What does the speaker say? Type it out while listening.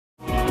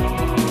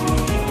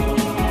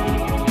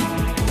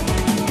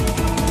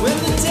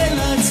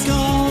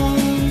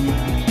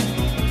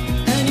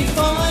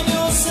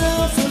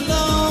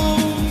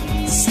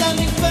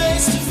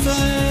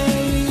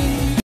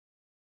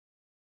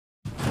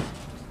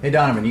Hey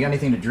Donovan, you got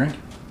anything to drink?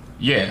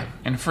 Yeah,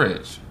 in the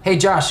fridge. Hey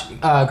Josh,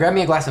 grab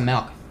me a glass of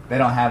milk. They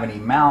don't have any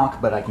milk,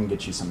 but I can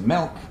get you some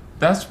milk.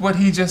 That's what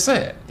he just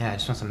said. Yeah, I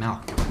just want some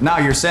milk. No,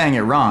 you're saying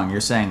it wrong.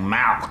 You're saying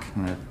milk,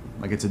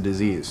 like it's a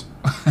disease.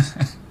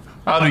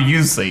 How do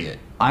you say it?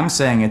 I'm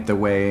saying it the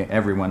way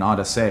everyone ought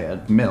to say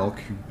it.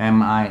 Milk,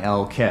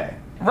 M-I-L-K.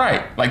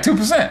 Right, like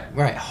 2%.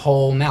 Right,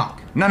 whole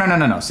milk. No.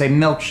 Say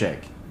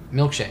milkshake.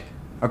 Milkshake.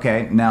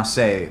 Okay, now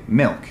say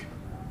milk.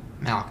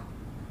 Milk.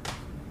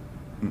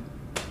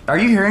 Are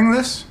you hearing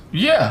this?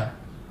 Yeah,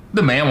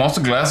 the man wants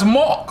a glass of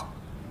milk.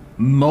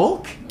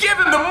 Milk? Give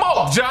him the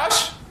milk,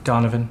 Josh!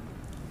 Donovan,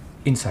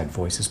 inside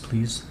voices,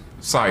 please.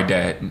 Sorry,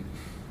 Dad.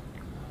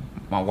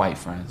 My white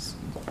friends.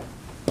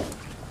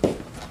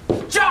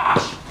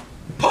 Josh!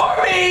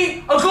 Pour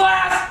me a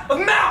glass of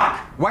milk!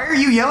 Why are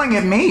you yelling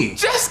at me?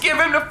 Just give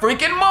him the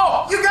freaking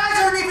milk! You guys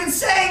aren't even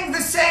saying the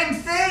same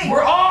thing!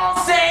 We're all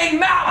saying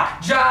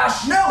milk,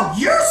 Josh! No,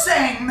 you're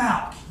saying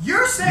milk!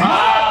 You're saying Milk!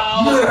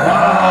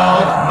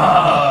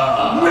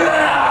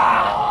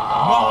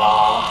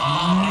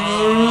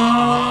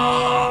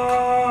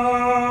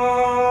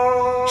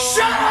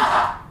 Shut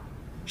up!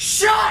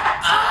 Shut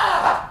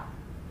up!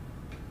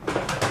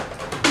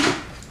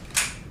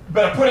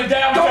 Better put it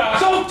down,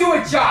 Josh! Don't do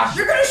it, Josh!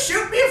 You're gonna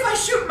shoot me if I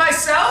shoot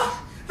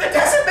myself? That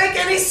doesn't make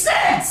any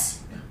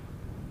sense!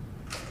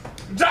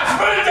 Josh,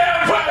 put it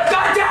down! Put it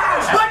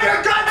down! Put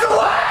your guns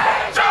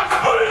away!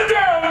 Josh, put it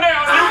down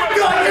now! I'm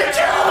going to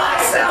kill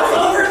myself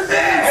over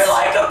this! You're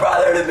like a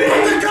brother to me!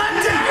 Put the gun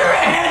down! Your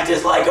hand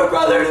is like a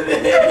brother to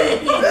me!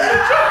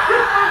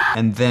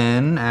 And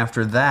then,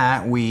 after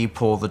that, we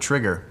pull the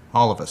trigger.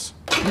 All of us.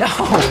 No,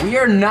 we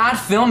are not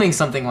filming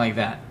something like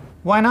that.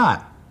 Why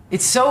not?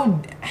 It's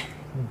so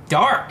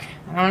dark.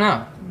 I don't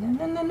know.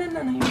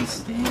 No, you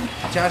stay.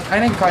 Josh, I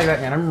didn't call you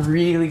back, man. I'm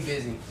really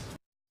busy.